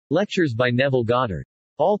Lectures by Neville Goddard.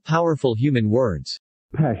 All-powerful human words.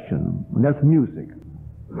 Passion, and that's music.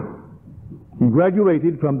 He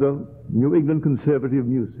graduated from the New England Conservative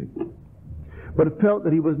Music, but felt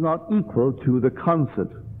that he was not equal to the concert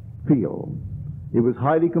field. It was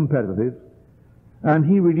highly competitive, and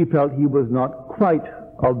he really felt he was not quite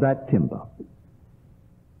of that timber.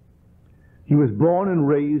 He was born and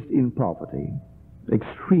raised in poverty,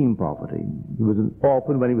 extreme poverty. He was an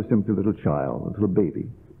orphan when he was simply a little child, a little baby.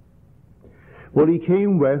 Well, he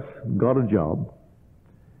came west, got a job.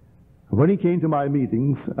 When he came to my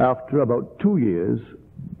meetings, after about 2 years,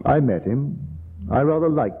 I met him. I rather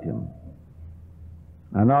liked him.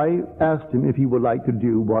 And I asked him if he would like to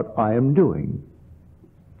do what I am doing.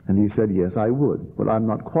 And he said, yes, I would, but I'm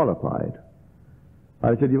not qualified.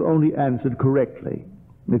 I said, you've only answered correctly.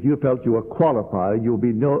 If you felt you were qualified, you'll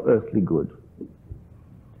be no earthly good.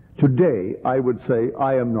 Today, I would say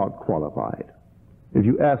I am not qualified. If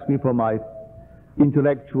you ask me for my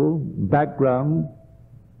intellectual background,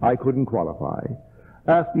 I couldn't qualify.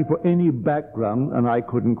 Ask me for any background, and I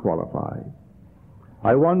couldn't qualify.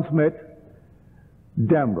 I once met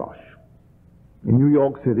Damrosch in New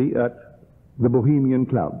York City at the Bohemian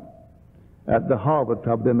Club. At the Harvard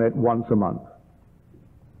Club, they met once a month.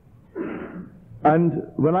 And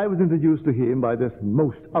when I was introduced to him by this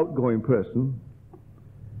most outgoing person,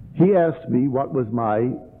 he asked me what was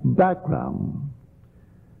my background.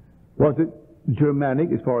 Was it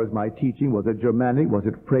Germanic as far as my teaching? Was it Germanic? Was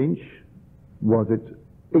it French? Was it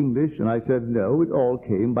English? And I said, no, it all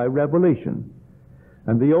came by revelation.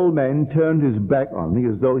 And the old man turned his back on me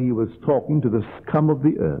as though he was talking to the scum of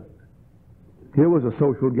the earth. Here was a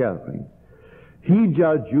social gathering. He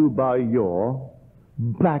judged you by your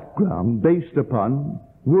background based upon,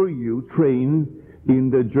 were you trained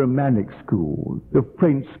in the Germanic school, the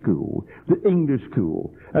French school, the English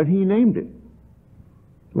school? And he named it.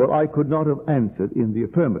 Well, I could not have answered in the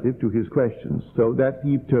affirmative to his questions, so that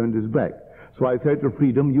he turned his back. So I said to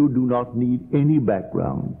Freedom, you do not need any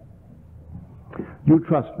background. You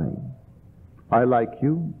trust me. I like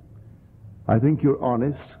you. I think you're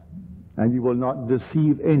honest, and you will not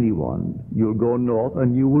deceive anyone. You'll go north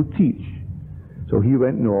and you will teach. So he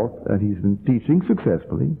went north, and he's been teaching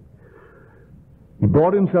successfully. He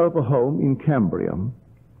bought himself a home in Cambria,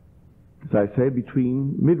 as I say,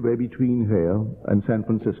 midway between here and San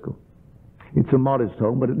Francisco. It's a modest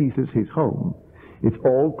home, but at least it's his home. It's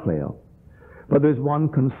all clear. But there's one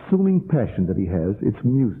consuming passion that he has. It's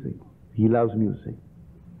music. He loves music.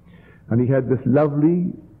 And he had this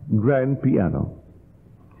lovely grand piano.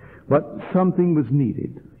 But something was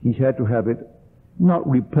needed. He had to have it not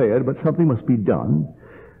repaired, but something must be done.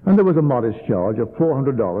 And there was a modest charge of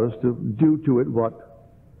 $400 to do to it what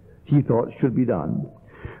he thought should be done.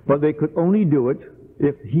 But they could only do it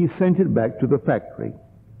if he sent it back to the factory.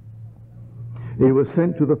 It was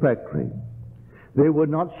sent to the factory. They would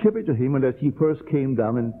not ship it to him unless he first came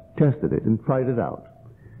down and tested it and tried it out.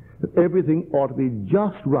 That everything ought to be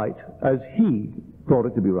just right as he thought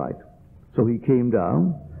it to be right. So he came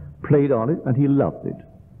down, played on it, and he loved it.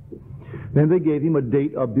 Then they gave him a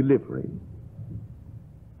date of delivery.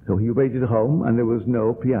 So he waited home, and there was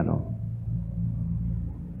no piano.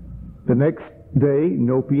 The next day,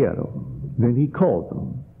 no piano. Then he called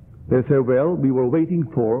them. They said, well, we were waiting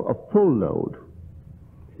for a full load.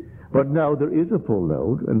 But now there is a full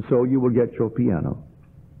load, and so you will get your piano.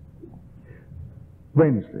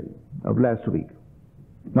 Wednesday of last week.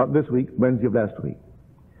 Not this week, Wednesday of last week.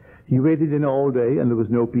 He waited in all day, and there was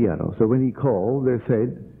no piano. So when he called, they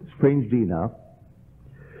said, strangely enough,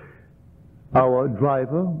 our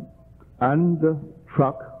driver and the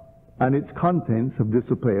truck and its contents have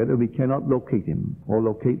disappeared, and we cannot locate him, or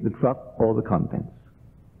locate the truck or the contents.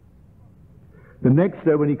 The next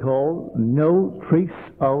day when he called, no trace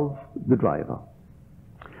of the driver.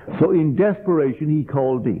 So in desperation he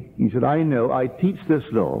called me. He said, I know, I teach this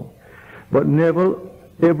law, but Neville,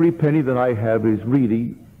 every penny that I have is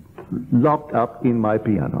really locked up in my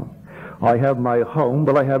piano. I have my home,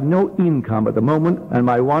 but I have no income at the moment, and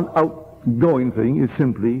my one outgoing thing is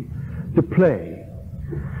simply to play.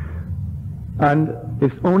 And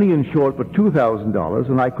it's only insured for $2,000,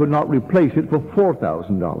 and I could not replace it for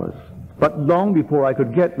 $4,000. But long before I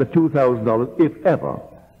could get the $2,000, if ever,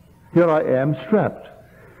 here I am strapped,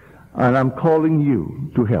 and I'm calling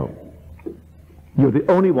you to help. You're the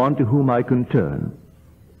only one to whom I can turn.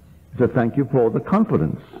 So thank you for the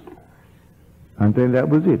confidence. And then that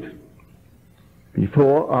was it.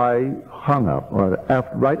 Before I hung up, or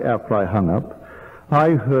right after I hung up,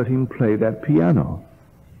 I heard him play that piano.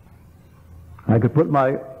 I could put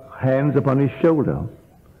my hands upon his shoulder,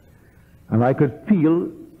 and I could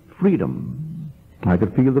feel freedom I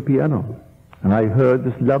could feel the piano, and I heard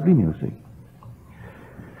this lovely music.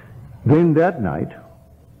 Then that night,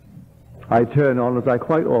 I turn on, as I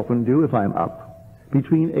quite often do if I'm up.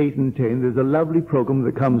 Between 8 and 10, there's a lovely program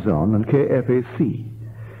that comes on KFAC.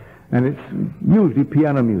 And it's usually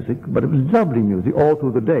piano music, but it's lovely music all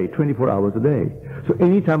through the day, 24 hours a day. So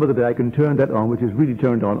any time of the day I can turn that on, which is really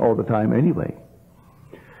turned on all the time anyway.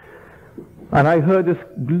 And I heard this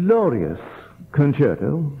glorious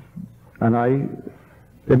concerto, and I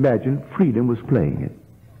imagined Freedom was playing it.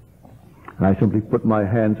 And I simply put my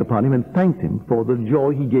hands upon him and thanked him for the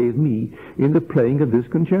joy he gave me in the playing of this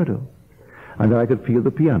concerto. And then I could feel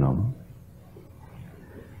the piano.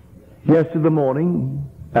 Yesterday morning,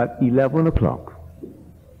 at 11 o'clock,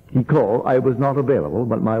 he called. I was not available,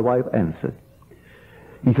 but my wife answered.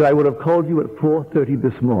 He said, I would have called you at 4:30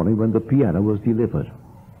 this morning when the piano was delivered.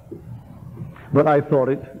 But I thought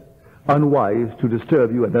it unwise to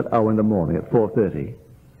disturb you at that hour in the morning at 4:30.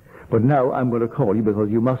 But now I'm going to call you because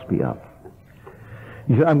you must be up.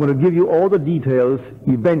 He said, I'm going to give you all the details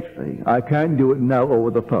eventually. I can't do it now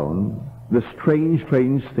over the phone. The strange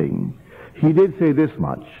thing. He did say this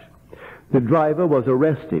much. The driver was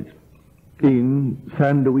arrested in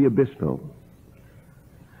San Luis Obispo.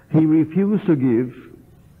 He refused to give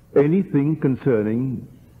anything concerning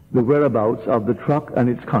the whereabouts of the truck and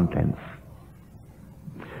its contents.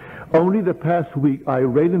 Only the past week I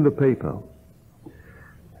read in the paper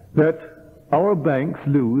that our banks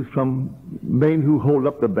lose from men who hold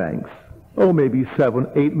up the banks, maybe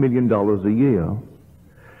 $7-8 million a year.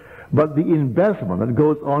 But the investment that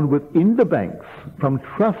goes on within the banks from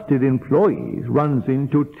trusted employees runs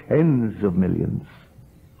into tens of millions.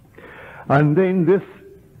 And then this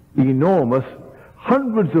enormous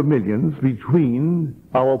hundreds of millions between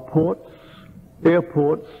our ports,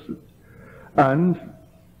 airports, and,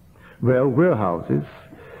 warehouses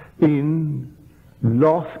in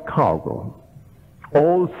lost cargo,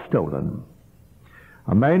 all stolen.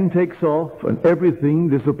 A man takes off and everything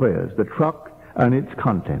disappears, the truck and its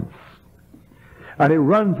contents. And it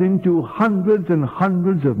runs into hundreds and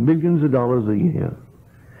hundreds of millions of dollars a year.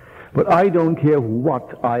 But I don't care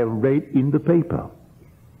what I read in the paper.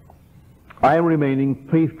 I am remaining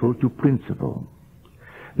faithful to principle.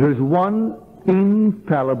 There is one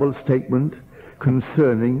infallible statement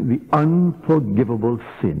concerning the unforgivable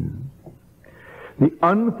sin. The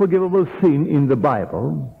unforgivable sin in the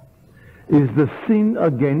Bible is the sin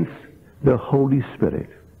against the Holy Spirit.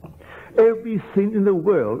 Every sin in the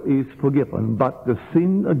world is forgiven, but the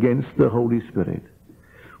sin against the Holy Spirit.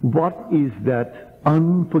 What is that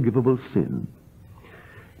unforgivable sin?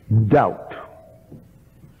 Doubt.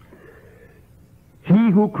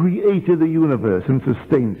 He who created the universe and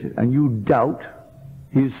sustains it, and you doubt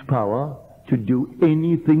his power to do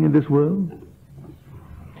anything in this world?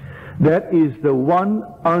 That is the one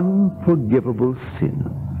unforgivable sin.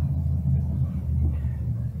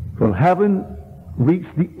 Well, having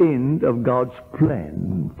reached the end of God's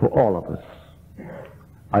plan for all of us,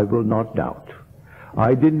 I will not doubt.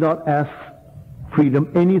 I did not ask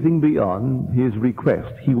Freedom anything beyond his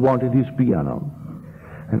request. He wanted his piano.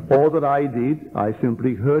 And all that I did, I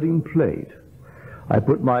simply heard him play it. I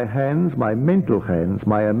put my hands, my mental hands,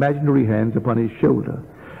 my imaginary hands upon his shoulder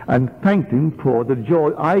and thanked him for the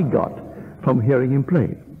joy I got from hearing him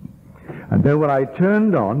play. And then when I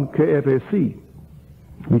turned on KFAC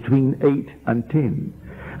between 8 and 10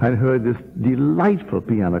 and heard this delightful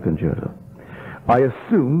piano concerto, I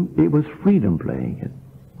assumed it was Freedom playing it.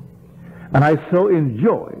 And I so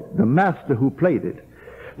enjoyed the master who played it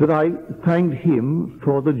that I thanked him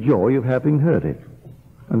for the joy of having heard it.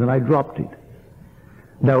 And then I dropped it.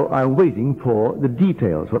 Now I'm waiting for the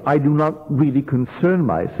details, but I do not really concern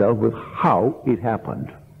myself with how it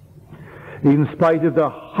happened. In spite of the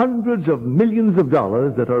hundreds of millions of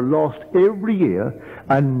dollars that are lost every year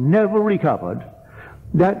and never recovered,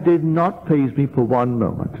 that did not faze me for one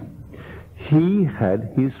moment. He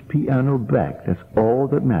had his piano back. That's all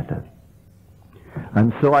that mattered.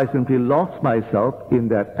 And so I simply lost myself in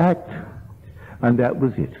that act, and that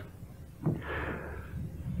was it.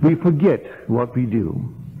 We forget what we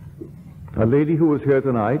do. A lady who was here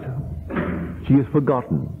tonight, she is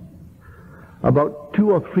forgotten. About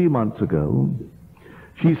 2 or 3 months ago,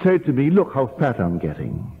 she said to me, "Look how fat I'm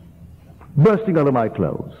getting," bursting out of my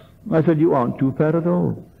clothes. I said, "You aren't too fat at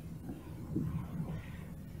all."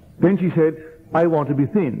 Then she said, "I want to be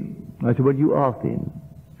thin." I said, "Well, you are thin.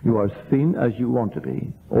 You are as thin as you want to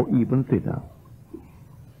be, or even thinner."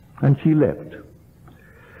 And she left.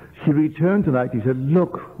 She returned tonight. She said,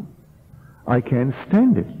 "Look, I can't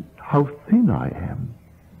stand it, how thin I am."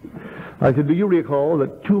 I said, "Do you recall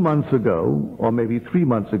that 2 months ago, or maybe 3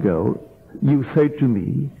 months ago, you say to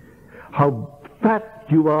me, how fat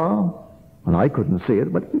you are, and I couldn't say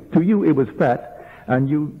it, but to you it was fat, and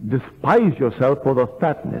you despise yourself for the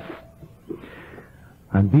fatness.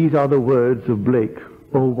 And these are the words of Blake.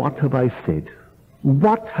 Oh, what have I said?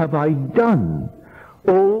 What have I done?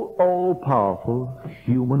 Oh, all-powerful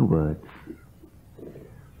human words.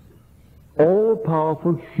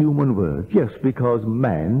 All-powerful human words. Yes, because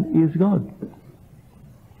man is God.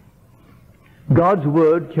 God's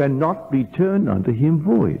word cannot be turned unto him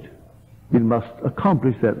void. It must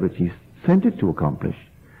accomplish that which he sent it to accomplish.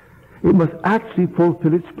 It must actually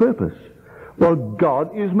fulfill its purpose. Well,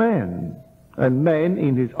 God is man. And man,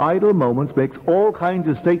 in his idle moments, makes all kinds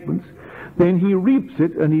of statements. Then he reaps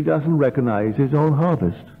it, and he doesn't recognize his own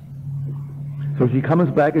harvest. So she comes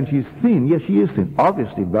back, and she's thin. Yes, she is thin.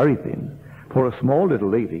 Obviously very thin. For a small little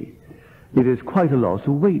lady, it is quite a loss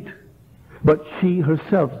of weight. But she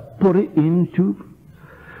herself put it into,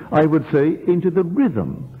 I would say, into the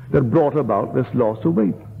rhythm that brought about this loss of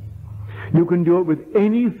weight. You can do it with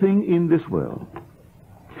anything in this world.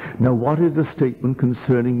 Now, what is the statement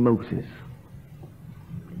concerning Moses?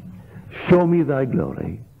 Show me thy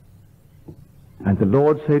glory. And the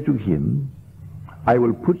Lord said to him, I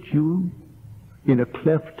will put you in a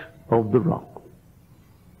cleft of the rock,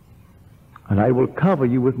 and I will cover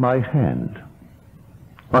you with my hand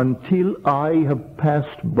until I have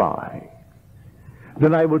passed by.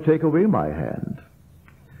 Then I will take away my hand,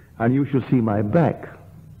 and you shall see my back,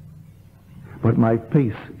 but my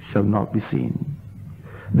face shall not be seen.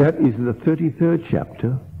 That is the 33rd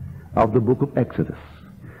chapter of the book of Exodus.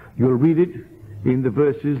 You'll read it in the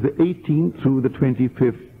verses, the 18th through the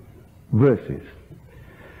 25th verses.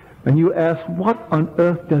 And you ask, what on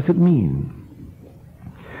earth does it mean?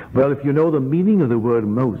 Well, if you know the meaning of the word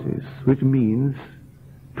Moses, which means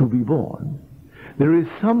to be born, there is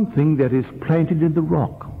something that is planted in the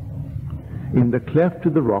rock, in the cleft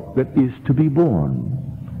of the rock, that is to be born.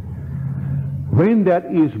 When that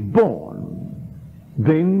is born,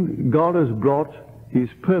 then God has brought his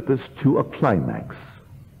purpose to a climax.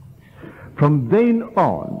 From then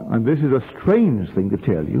on, and this is a strange thing to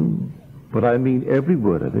tell you, but I mean every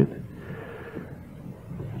word of it,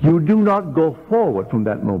 you do not go forward from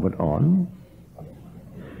that moment on.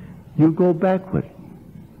 You go backward.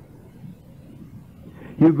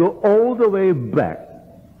 You go all the way back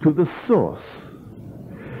to the source.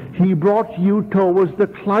 He brought you towards the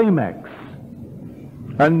climax.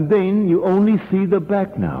 And then you only see the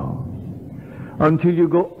back now, until you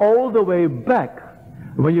go all the way back.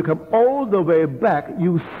 When you come all the way back,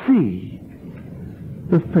 you see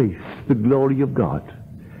the face, the glory of God.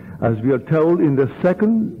 As we are told in the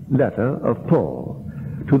second letter of Paul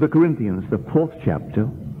to the Corinthians, the 4th chapter,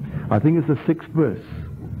 I think it's the 6th verse,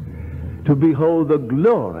 to behold the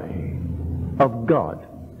glory of God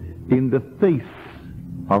in the face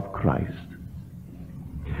of Christ.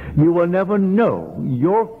 You will never know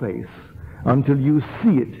your face until you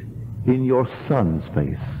see it in your son's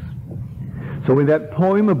face. So in that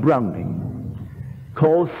poem of Browning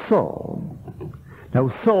called Saul,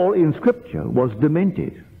 now Saul in Scripture was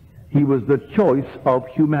demented. He was the choice of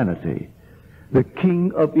humanity, the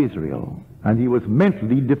king of Israel, and he was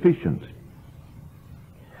mentally deficient.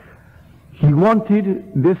 He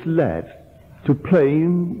wanted this lad to play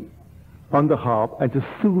on the harp and to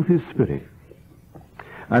soothe his spirit.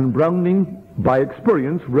 And Browning, by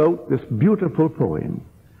experience, wrote this beautiful poem.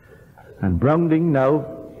 And Browning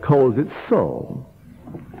now calls it Saul,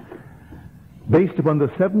 based upon the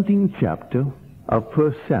 17th chapter of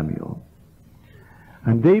 1 Samuel.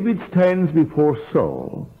 And David stands before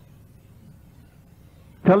Saul,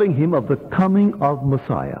 telling him of the coming of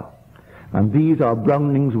Messiah. And these are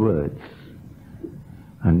Browning's words.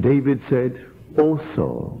 And David said, O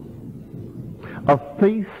Saul, a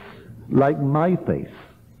face like my face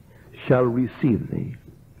shall receive thee,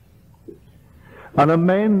 and a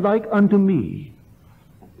man like unto me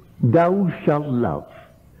thou shalt love,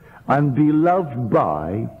 and be loved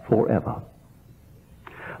by forever.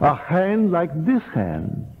 A hand like this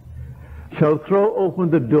hand shall throw open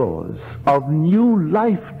the doors of new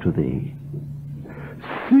life to thee.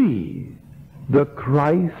 See the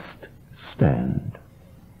Christ stand.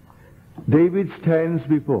 David stands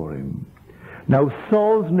before him. Now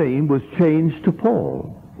Saul's name was changed to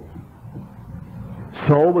Paul.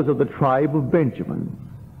 Saul was of the tribe of Benjamin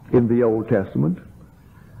in the Old Testament,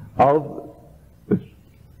 of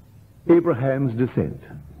Abraham's descent.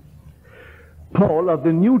 Paul of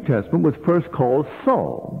the New Testament was first called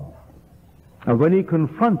Saul. And when he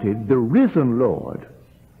confronted the risen Lord,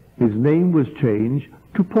 his name was changed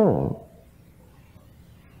to Paul.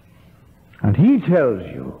 And he tells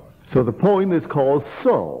you, so the poem is called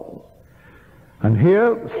Saul, And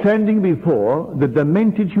here, standing before the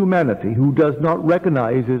demented humanity who does not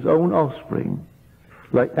recognize his own offspring,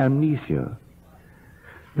 like amnesia,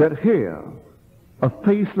 that here, a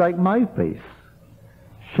face like my face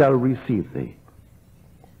shall receive thee.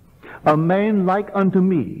 A man like unto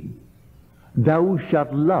me, thou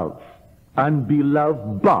shalt love and be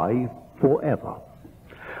loved by forever.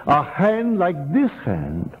 A hand like this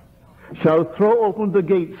hand shall throw open the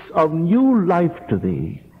gates of new life to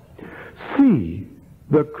thee. See,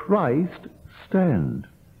 the Christ stand.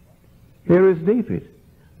 Here is David,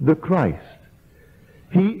 the Christ.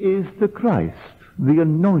 He is the Christ, the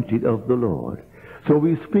anointed of the Lord. So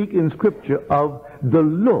we speak in Scripture of the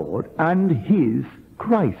Lord and his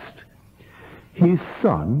Christ, his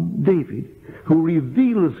son, David, who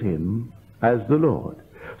reveals him as the Lord.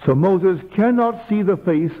 So Moses cannot see the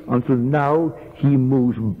face until now he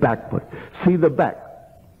moves backward. See the back.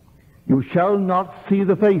 You shall not see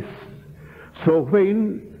the face. So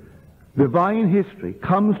when divine history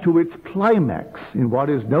comes to its climax in what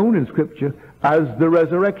is known in Scripture as the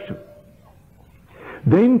resurrection,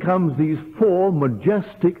 then comes these four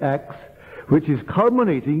majestic acts, which is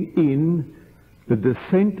culminating in the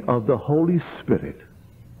descent of the Holy Spirit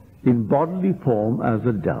in bodily form as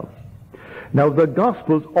a dove. Now the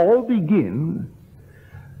Gospels all begin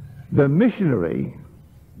the missionary,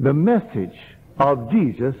 the message of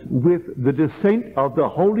Jesus with the descent of the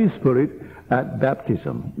Holy Spirit at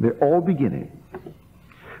baptism. They all begin it.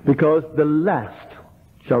 Because the last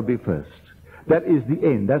shall be first. That is the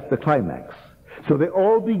end. That's the climax. So they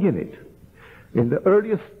all begin it. In the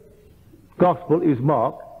earliest Gospel is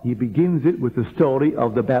Mark. He begins it with the story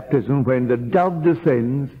of the baptism when the dove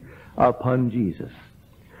descends upon Jesus.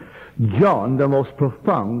 John, the most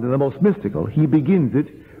profound and the most mystical, he begins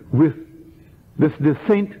it with this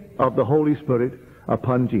descent of the Holy Spirit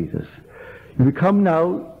upon Jesus. We come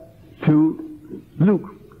now to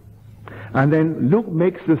Luke. And then Luke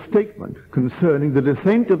makes the statement concerning the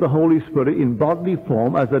descent of the Holy Spirit in bodily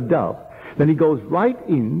form as a dove. Then he goes right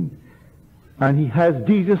in and he has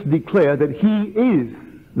Jesus declare that he is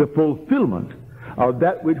the fulfillment of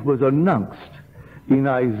that which was announced in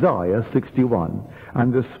Isaiah 61.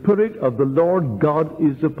 And the Spirit of the Lord God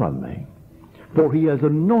is upon me, for he has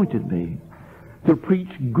anointed me to preach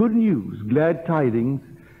good news, glad tidings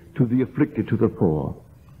to the afflicted, to the poor,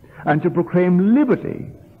 and to proclaim liberty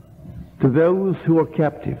to those who are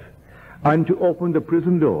captive, and to open the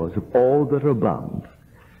prison doors of all that are bound.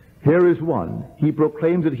 Here is one. He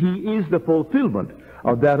proclaims that he is the fulfillment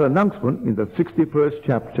of that announcement in the 61st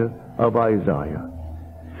chapter of Isaiah.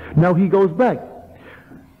 Now he goes back.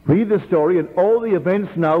 Read the story, and all the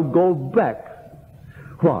events now go back.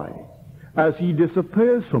 Why? As he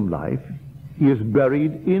disappears from life, he is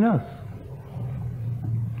buried in us.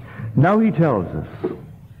 Now he tells us,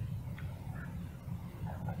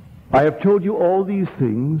 I have told you all these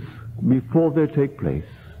things before they take place,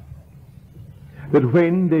 that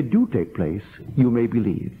when they do take place, you may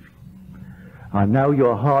believe. And now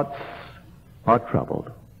your hearts are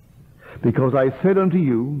troubled, because I said unto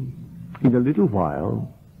you, in a little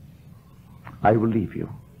while I will leave you.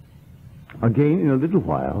 Again, in a little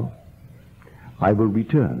while I will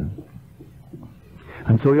return.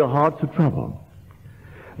 And so your hearts are troubled.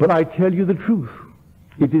 But I tell you the truth.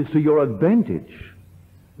 It is to your advantage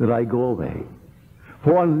that I go away.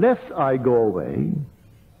 For unless I go away,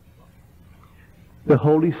 the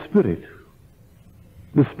Holy Spirit,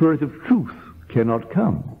 the Spirit of truth, cannot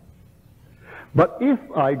come. But if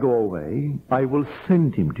I go away, I will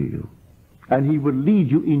send him to you, and he will lead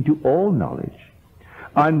you into all knowledge,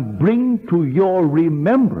 and bring to your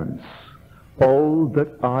remembrance all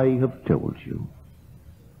that I have told you.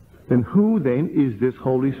 Then who then is this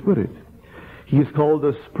Holy Spirit? He is called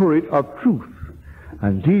the Spirit of truth.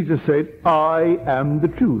 And Jesus said, I am the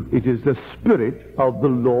truth. It is the Spirit of the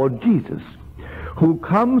Lord Jesus, who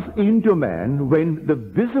comes into man when the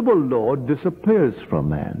visible Lord disappears from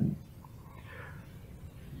man.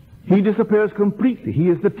 He disappears completely. He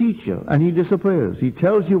is the teacher, and he disappears. He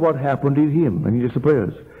tells you what happened in him, and he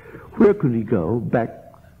disappears. Where can he go? Back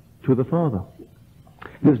to the Father.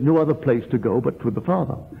 There's no other place to go but to the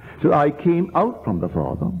Father. So I came out from the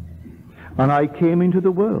Father, and I came into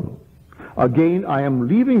the world. Again, I am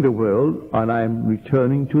leaving the world, and I am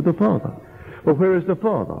returning to the Father. But where is the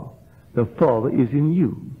Father? The Father is in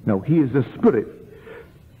you. Now, he is the Spirit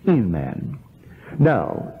in man.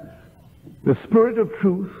 Now, the Spirit of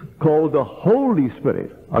truth, called the Holy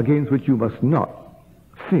Spirit, against which you must not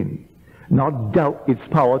sin, not doubt its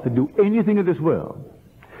power to do anything in this world,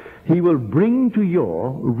 he will bring to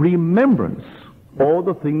your remembrance all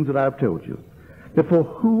the things that I have told you. Therefore,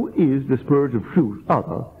 who is the Spirit of truth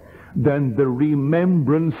other than the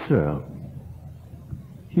remembrancer.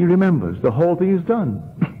 He remembers. The whole thing is done.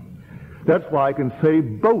 That's why I can say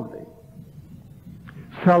boldly,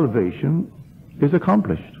 salvation is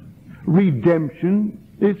accomplished. Redemption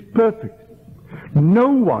is perfect. No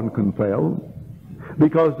one can fail,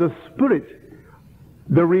 because the Spirit,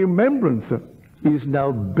 the remembrancer, is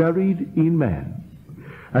now buried in man.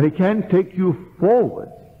 And he can't take you forward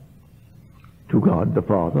to God the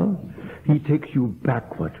Father. He takes you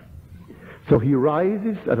backward. So he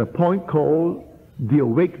rises at a point called the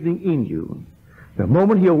awakening in you. The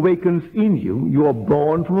moment he awakens in you, you are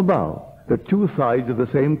born from above, the two sides of the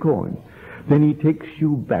same coin. Then he takes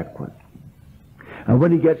you backward. And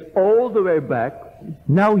when he gets all the way back,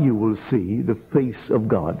 now you will see the face of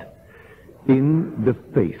God in the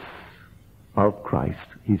face of Christ,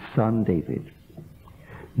 his son David.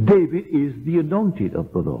 David is the anointed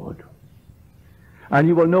of the Lord. And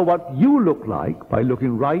you will know what you look like by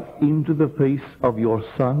looking right into the face of your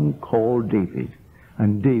son called David.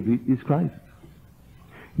 And David is Christ.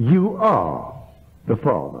 You are the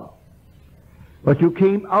Father. But you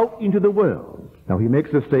came out into the world. Now he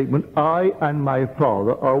makes the statement, I and my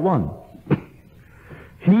Father are one.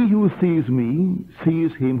 He who sees me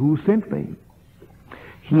sees him who sent me.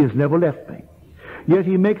 He has never left me. Yet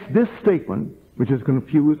he makes this statement, which has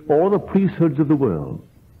confused all the priesthoods of the world.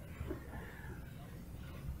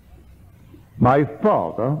 My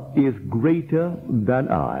Father is greater than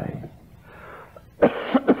I.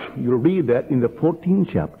 You'll read that in the 14th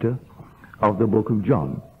chapter of the book of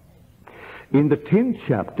John. In the 10th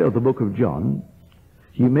chapter of the book of John,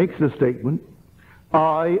 he makes the statement,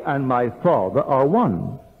 I and my Father are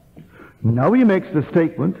one. Now he makes the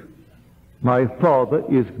statement, my Father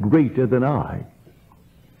is greater than I.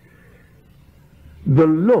 The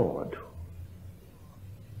Lord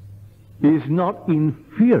is not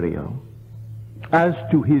inferior as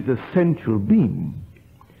to his essential being,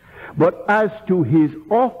 but as to his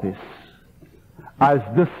office as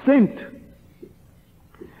the sent.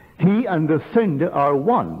 He and the sender are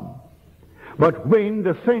one. But when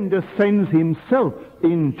the sender sends himself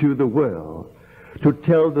into the world to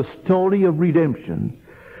tell the story of redemption,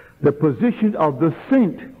 the position of the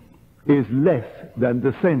sent is less than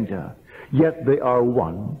the sender, yet they are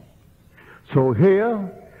one. So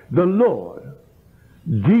here, the Lord,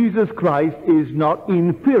 Jesus Christ, is not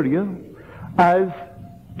inferior as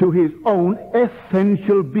to his own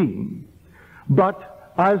essential being,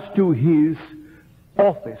 but as to his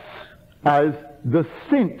office as the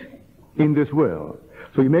sent in this world.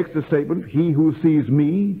 So he makes the statement, he who sees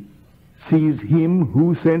me sees him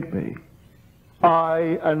who sent me.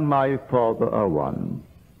 I and my Father are one.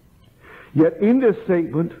 Yet in this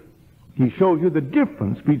statement, he shows you the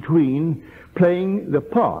difference between playing the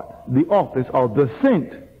part, the office of the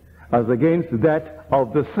sent, as against that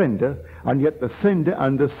of the sender, and yet the sender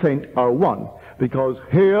and the sent are one. Because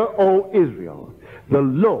hear, O Israel, the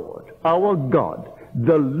Lord, our God,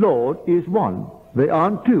 the Lord is one. They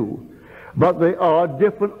aren't two, but they are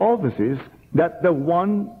different offices that the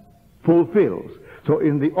one fulfills. So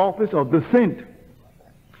in the office of the sent,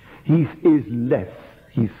 he is less.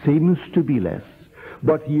 He seems to be less,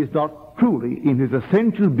 but he is not truly in his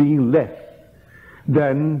essential being less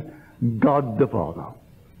than God the Father.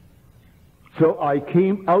 So I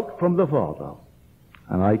came out from the Father,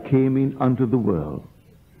 and I came in unto the world.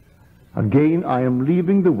 Again I am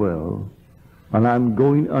leaving the world, and I am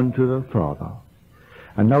going unto the Father.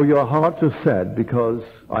 And now your hearts are sad because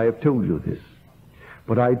I have told you this.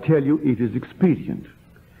 But I tell you it is expedient,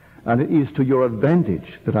 and it is to your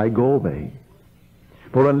advantage that I go away.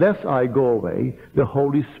 For unless I go away, the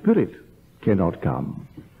Holy Spirit cannot come.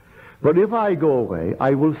 But if I go away,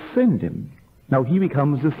 I will send him. Now he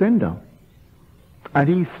becomes the sender. And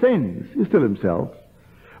he sends, is still himself,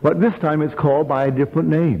 but this time it's called by a different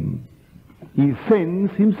name. He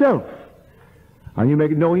sends himself. And you may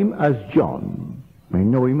know him as John, may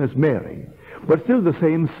know him as Mary, but still the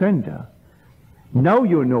same sender. Now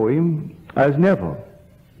you know him as Neville,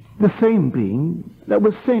 the same being that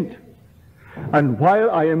was sent. And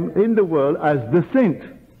while I am in the world as the sent,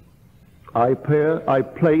 I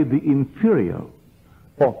play the inferior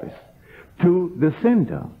office to the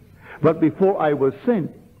sender. But before I was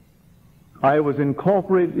sent, I was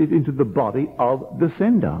incorporated into the body of the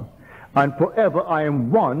sender. And forever I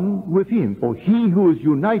am one with him. For he who is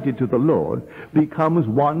united to the Lord becomes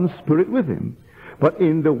one spirit with him. But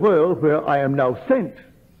in the world where I am now sent,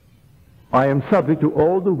 I am subject to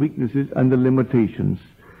all the weaknesses and the limitations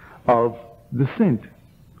of the sent.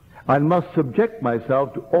 I must subject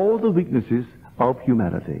myself to all the weaknesses of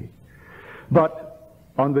humanity. But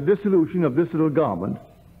on the dissolution of this little garment,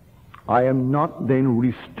 I am not then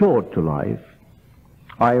restored to life.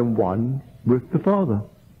 I am one with the Father,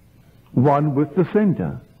 one with the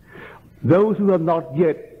center. Those who have not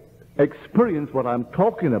yet experienced what I'm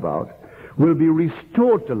talking about will be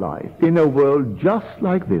restored to life in a world just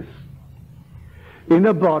like this, in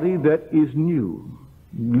a body that is new,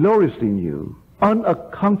 gloriously new,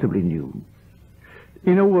 unaccountably new,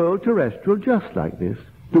 in a world terrestrial just like this,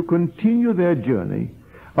 to continue their journey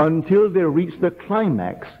until they reach the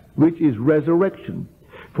climax, which is resurrection.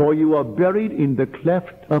 For you are buried in the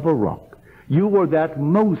cleft of a rock. You were that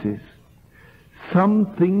Moses,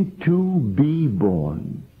 something to be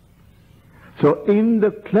born. So in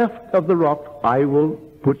the cleft of the rock I will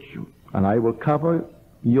put you, and I will cover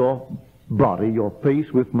your body, your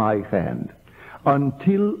face with my hand,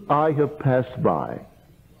 until I have passed by.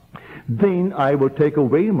 Then I will take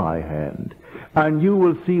away my hand, and you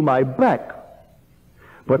will see my back,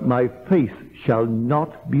 but my face shall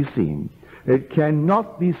not be seen. It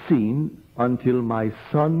cannot be seen until my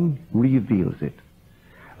Son reveals it.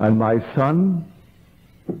 And my Son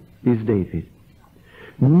is David.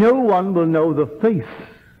 No one will know the face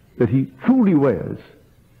that he truly wears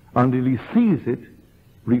until he sees it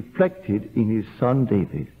reflected in his son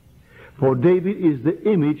David. For David is the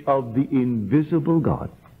image of the invisible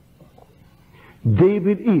God.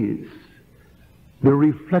 David is the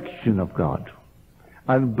reflection of God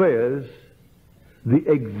and bears the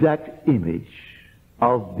exact image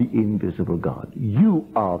of the invisible God. You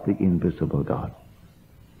are the invisible God.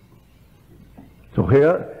 So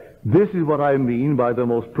here, this is what I mean by the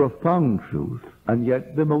most profound truth, and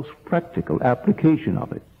yet the most practical application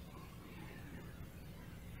of it.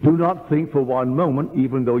 Do not think for one moment,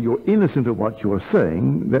 even though you're innocent of what you're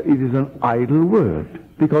saying, that it is an idle word.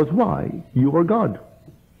 Because why? You are God.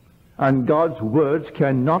 And God's words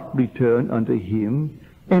cannot return unto him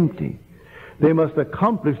empty. They must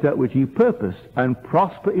accomplish that which he purposed and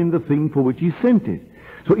prosper in the thing for which he sent it.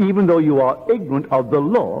 So even though you are ignorant of the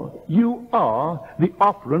law, you are the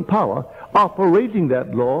operant power operating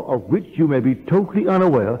that law of which you may be totally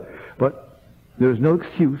unaware, but there is no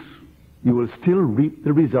excuse. You will still reap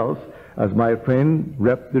the results, as my friend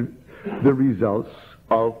reaped the results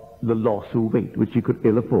of the lawsuit weight, which he could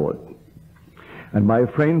ill afford. And my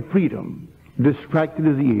friend Freedom, distracted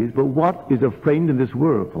as he is, but what is a friend in this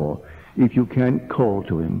world for if you can't call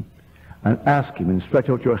to him and ask him and stretch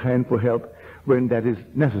out your hand for help when that is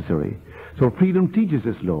necessary? So Freedom teaches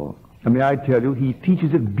this law. And may I tell you, he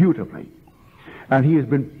teaches it beautifully. And he has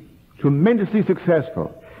been tremendously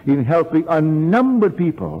successful in helping unnumbered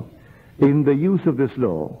people in the use of this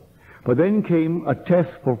law. But then came a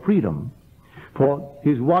test for Freedom, for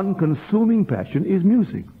his one consuming passion is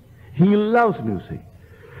music. He loves music.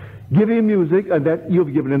 Give him music, and that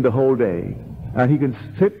you've given him the whole day. And he can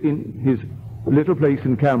sit in his little place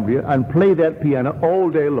in Cambria and play that piano all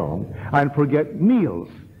day long and forget meals.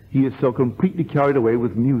 He is so completely carried away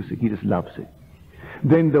with music. He just loves it.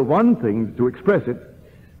 Then the one thing to express it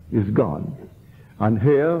is gone. And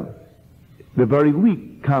here, the very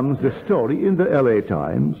week, comes the story in the LA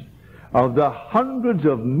Times of the hundreds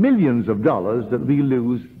of millions of dollars that we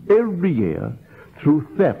lose every year through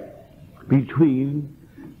theft between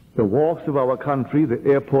the wharfs of our country, the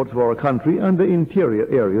airports of our country, and the interior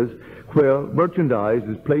areas where merchandise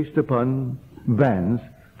is placed upon vans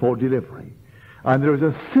for delivery. And there is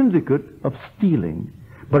a syndicate of stealing,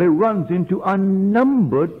 but it runs into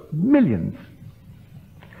unnumbered millions.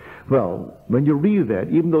 Well, when you read that,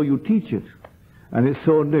 even though you teach it, and it's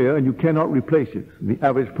so near and you cannot replace it, the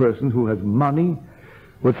average person who has money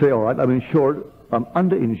would say, all right, I'm insured, I'm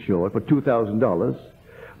underinsured for $2,000,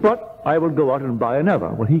 but I will go out and buy another.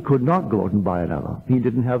 Well, he could not go out and buy another. He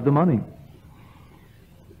didn't have the money.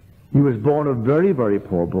 He was born a very, very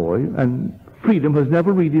poor boy, and Freedom has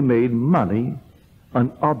never really made money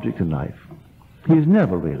an object in life. He's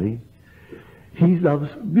never really. He loves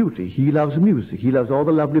beauty. He loves music. He loves all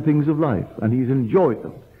the lovely things of life, and he's enjoyed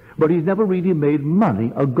them. But he's never really made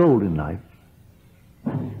money a goal in life.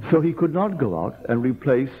 So he could not go out and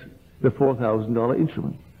replace the $4,000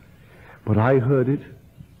 instrument. But I heard it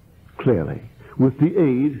clearly with the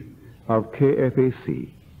aid of KFAC.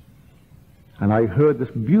 And I heard this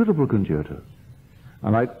beautiful concerto.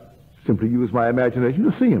 And I simply used my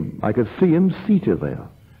imagination to see him. I could see him seated there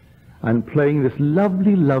and playing this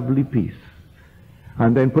lovely, lovely piece.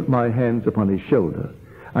 And then put my hands upon his shoulder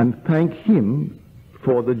and thank him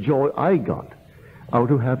for the joy I got out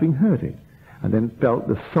of having heard it. And then felt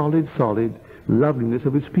the solid, solid loveliness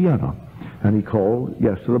of his piano. And he called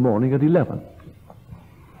yesterday morning at 11.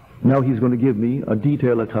 Now he's going to give me a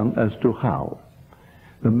detailed account as to how.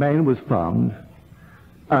 The man was found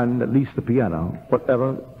and at least the piano.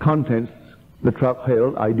 Whatever contents the truck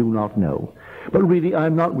held, I do not know. But really,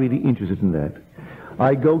 I'm not really interested in that.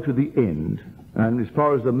 I go to the end, and as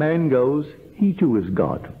far as the man goes, he too is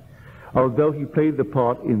God. Although he played the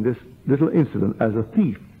part in this little incident as a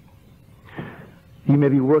thief, he may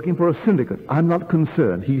be working for a syndicate. I'm not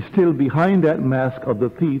concerned. He's still behind that mask of the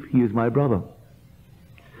thief. He is my brother.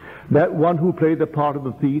 That one who played the part of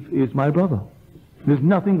the thief is my brother. There's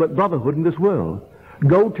nothing but brotherhood in this world.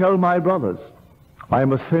 Go tell my brothers, I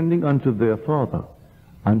am ascending unto their Father,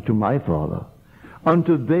 unto my Father,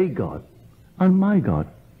 unto their God, and my God.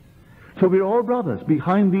 So we're all brothers.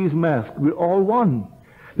 Behind these masks, we're all one.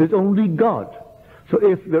 There's only God. So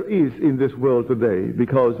if there is in this world today,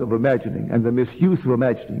 because of imagining and the misuse of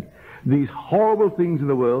imagining, these horrible things in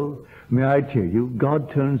the world, may I tell you,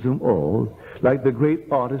 God turns them all, like the great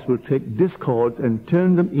artist will take discords and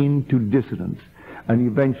turn them into dissonance, and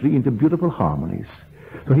eventually into beautiful harmonies.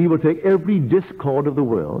 So he will take every discord of the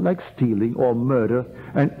world, like stealing or murder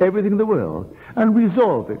and everything in the world, and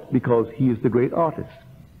resolve it, because he is the great artist.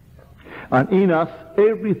 And in us,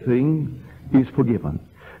 everything is forgiven.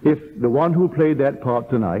 If the one who played that part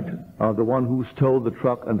tonight, or the one who stole the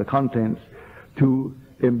truck and the contents to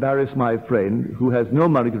embarrass my friend who has no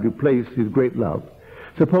money to replace his great love,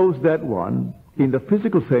 suppose that one, in the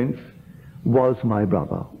physical sense, was my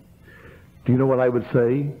brother. Do you know what I would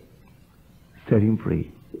say? Set him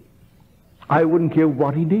free. I wouldn't care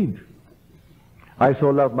what he did. I so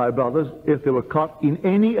love my brothers, if they were caught in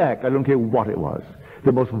any act, I don't care what it was,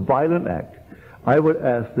 the most violent act, I would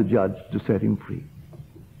ask the judge to set him free.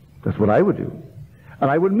 That's what I would do.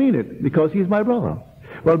 And I would mean it, because he's my brother.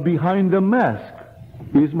 Well, behind the mask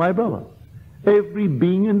is my brother. Every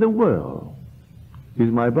being in the world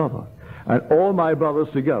is my brother. And all my brothers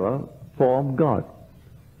together form God.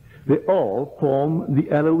 They all form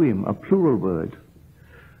the Elohim, a plural word.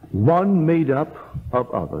 One made up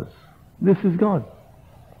of others. This is God.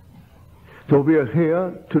 So we are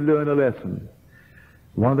here to learn a lesson.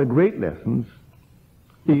 One of the great lessons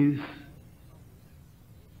is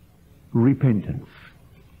repentance.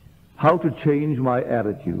 How to change my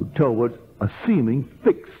attitude towards a seeming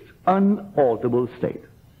fixed, unalterable state.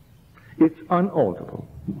 It's unalterable.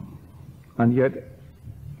 And yet,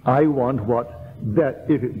 I want what that,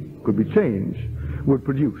 if it could be changed, would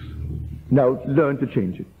produce. Now, learn to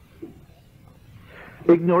change it.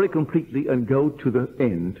 Ignore it completely and go to the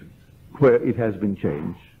end where it has been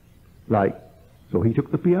changed. Like, so he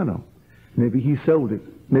took the piano. Maybe he sold it.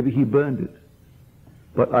 Maybe he burned it.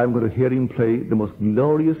 But I'm going to hear him play the most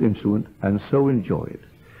glorious instrument and so enjoy it.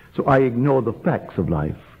 So I ignore the facts of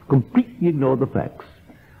life, completely ignore the facts,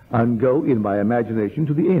 and go in my imagination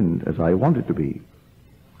to the end as I want it to be.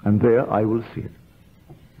 And there I will see it.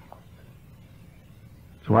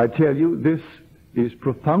 So I tell you, this is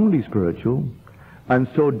profoundly spiritual and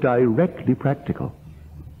so directly practical.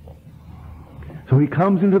 So he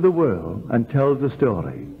comes into the world and tells a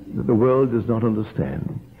story that the world does not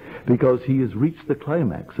understand, because he has reached the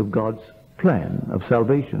climax of God's plan of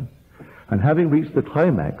salvation. And having reached the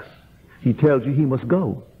climax, he tells you he must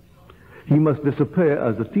go. He must disappear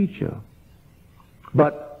as a teacher.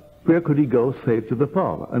 But where could he go save to the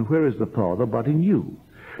Father? And where is the Father but in you?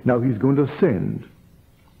 Now he's going to send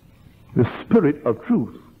the Spirit of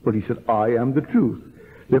truth. But he said, I am the truth.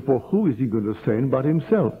 Therefore, who is he going to send but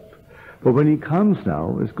himself? But when he comes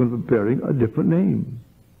now, it's going to be bearing a different name.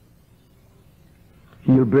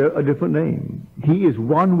 He'll bear a different name. He is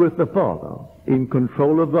one with the Father, in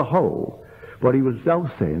control of the whole. But he will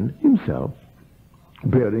now send himself,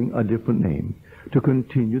 bearing a different name, to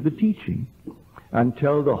continue the teaching and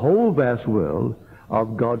tell the whole vast world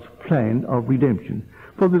of God's plan of redemption.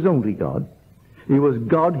 For there's only God. It was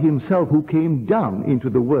God himself who came down into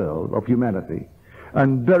the world of humanity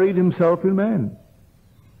and buried himself in man.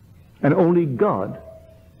 And only God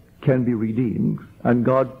can be redeemed. And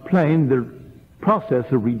God planned the process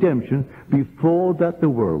of redemption before that the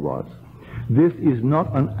world was. This is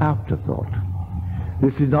not an afterthought.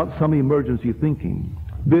 This is not some emergency thinking.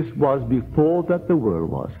 This was before that the world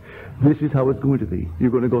was. This is how it's going to be. You're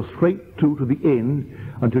going to go straight through to the end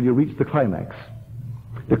until you reach the climax.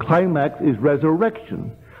 The climax is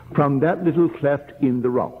resurrection from that little cleft in the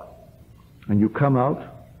rock. And you come out,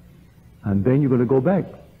 and then you're going to go back.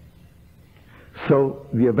 So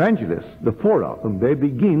the evangelists, the four of them, they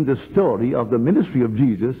begin the story of the ministry of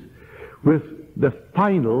Jesus with the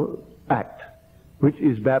final act, which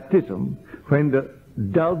is baptism, when the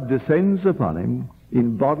dove descends upon him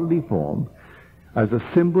in bodily form as a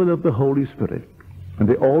symbol of the Holy Spirit. And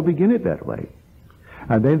they all begin it that way.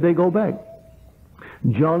 And then they go back.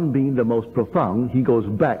 John being the most profound, he goes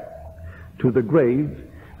back to the grave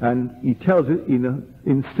And he tells it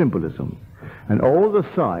in symbolism. And all the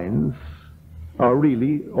signs are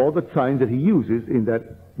really, all the signs that he uses in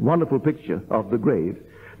that wonderful picture of the grave,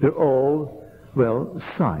 they're all, well,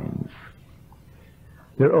 signs.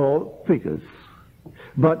 They're all figures.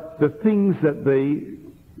 But the things that they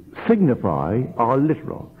signify are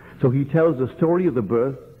literal. So he tells the story of the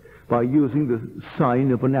birth by using the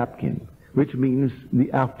sign of a napkin, which means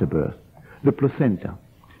the afterbirth, the placenta.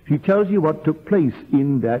 He tells you what took place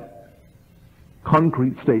in that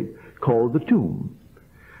concrete state called the tomb.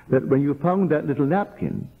 That when you found that little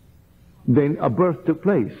napkin, then a birth took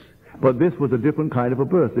place. But this was a different kind of a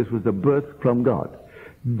birth. This was the birth from God.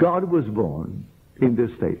 God was born in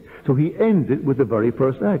this state. So he ends it with the very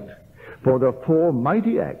first act. For the four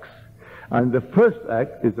mighty acts. And the first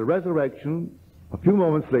act is the resurrection. A few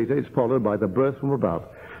moments later, it's followed by the birth from above.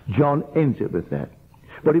 John ends it with that.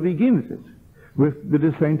 But he begins it with the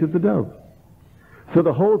descent of the dove. So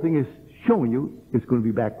the whole thing is showing you it's going to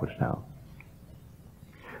be backwards now.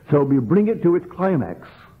 So we bring it to its climax.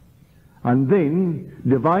 And then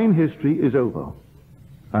divine history is over.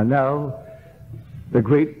 And now the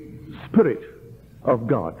great Spirit of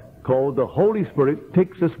God, called the Holy Spirit,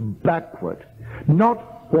 takes us backward.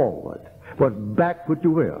 Not forward, but backward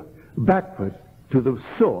to where? Backward to the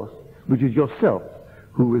source, which is yourself,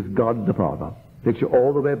 who is God the Father. Takes you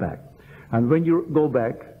all the way back. And when you go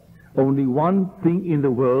back, only one thing in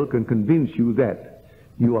the world can convince you that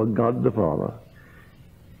you are God the Father.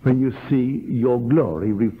 When you see your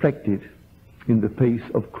glory reflected in the face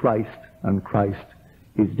of Christ, and Christ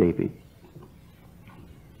is David.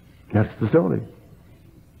 That's the story.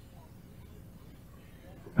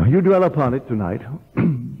 Now you dwell upon it tonight.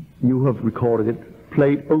 You have recorded it,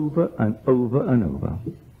 played over and over and over.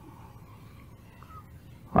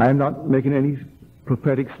 I am not making any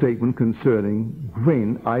prophetic statement concerning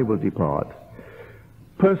when I will depart.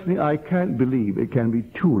 Personally, I can't believe it can be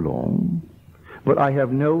too long, but I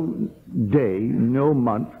have no day, no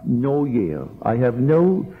month, no year. I have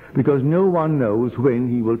no, because no one knows when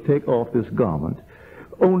he will take off this garment,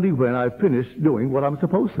 only when I've finished doing what I'm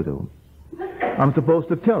supposed to do. I'm supposed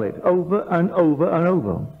to tell it over and over and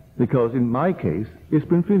over, because in my case, it's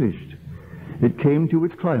been finished. It came to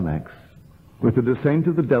its climax with the descent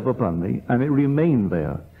of the dove upon me, and it remained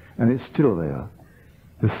there, and it's still there.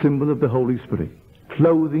 The symbol of the Holy Spirit,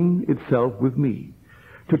 clothing itself with me,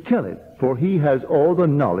 to tell it, for he has all the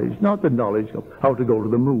knowledge, not the knowledge of how to go to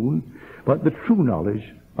the moon, but the true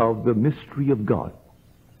knowledge of the mystery of God.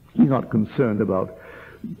 He's not concerned about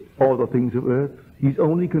all the things of earth. He's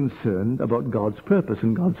only concerned about God's purpose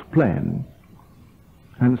and God's plan.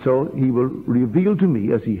 And so he will reveal to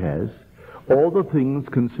me, as he has, all the things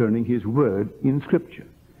concerning his word in Scripture.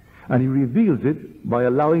 And he reveals it by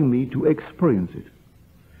allowing me to experience it.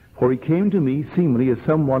 For he came to me seemingly as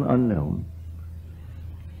someone unknown.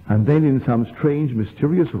 And then in some strange,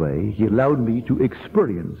 mysterious way, he allowed me to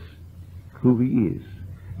experience who he is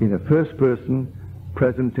in a first-person,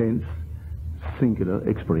 present tense, singular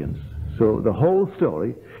experience. So the whole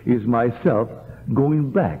story is myself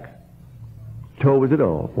going back towards it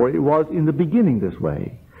all. For it was in the beginning this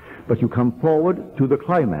way. But you come forward to the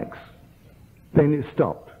climax. Then it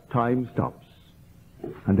stopped. Time stops.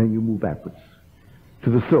 And then you move backwards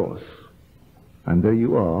to the source. And there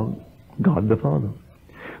you are, God the Father.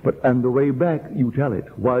 But on the way back, you tell it,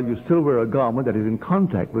 while you still wear a garment that is in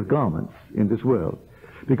contact with garments in this world.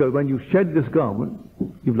 Because when you shed this garment,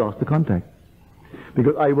 you've lost the contact.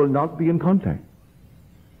 Because I will not be in contact.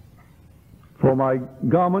 For my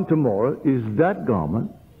garment tomorrow is that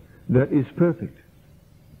garment that is perfect.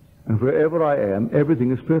 And wherever I am,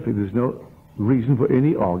 everything is perfect. There's no reason for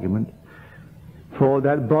any argument. For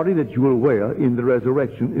that body that you will wear in the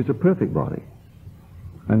resurrection is a perfect body.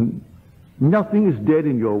 And nothing is dead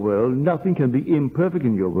in your world. Nothing can be imperfect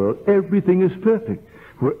in your world. Everything is perfect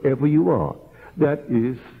wherever you are. That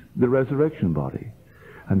is the resurrection body.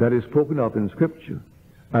 And that is spoken of in Scripture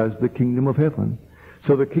as the kingdom of heaven.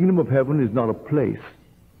 So the kingdom of heaven is not a place.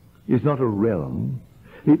 It's not a realm.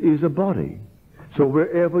 It is a body. So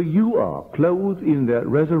wherever you are, clothed in that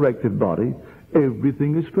resurrected body,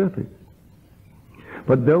 everything is perfect.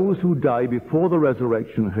 But those who die before the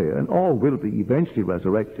resurrection here, and all will be eventually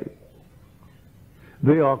resurrected,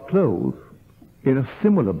 they are clothed in a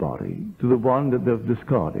similar body to the one that they've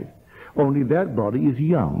discarded. Only that body is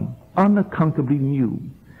young, unaccountably new,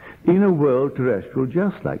 in a world terrestrial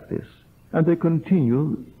just like this. And they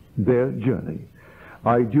continue their journey.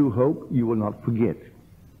 I do hope you will not forget.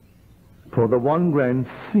 For the one grand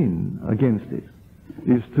sin against it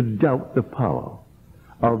is to doubt the power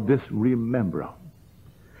of this rememberer.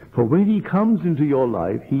 For when he comes into your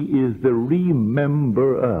life, he is the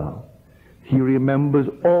rememberer. He remembers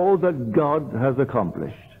all that God has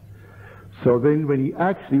accomplished. So then when he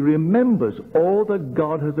actually remembers all that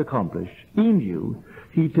God has accomplished in you,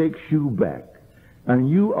 he takes you back. And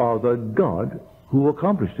you are the God who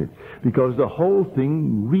accomplished it. Because the whole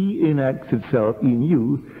thing reenacts itself in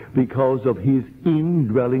you because of his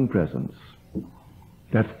indwelling presence.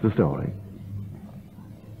 That's the story.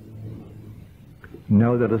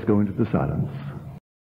 Now let us go into the silence.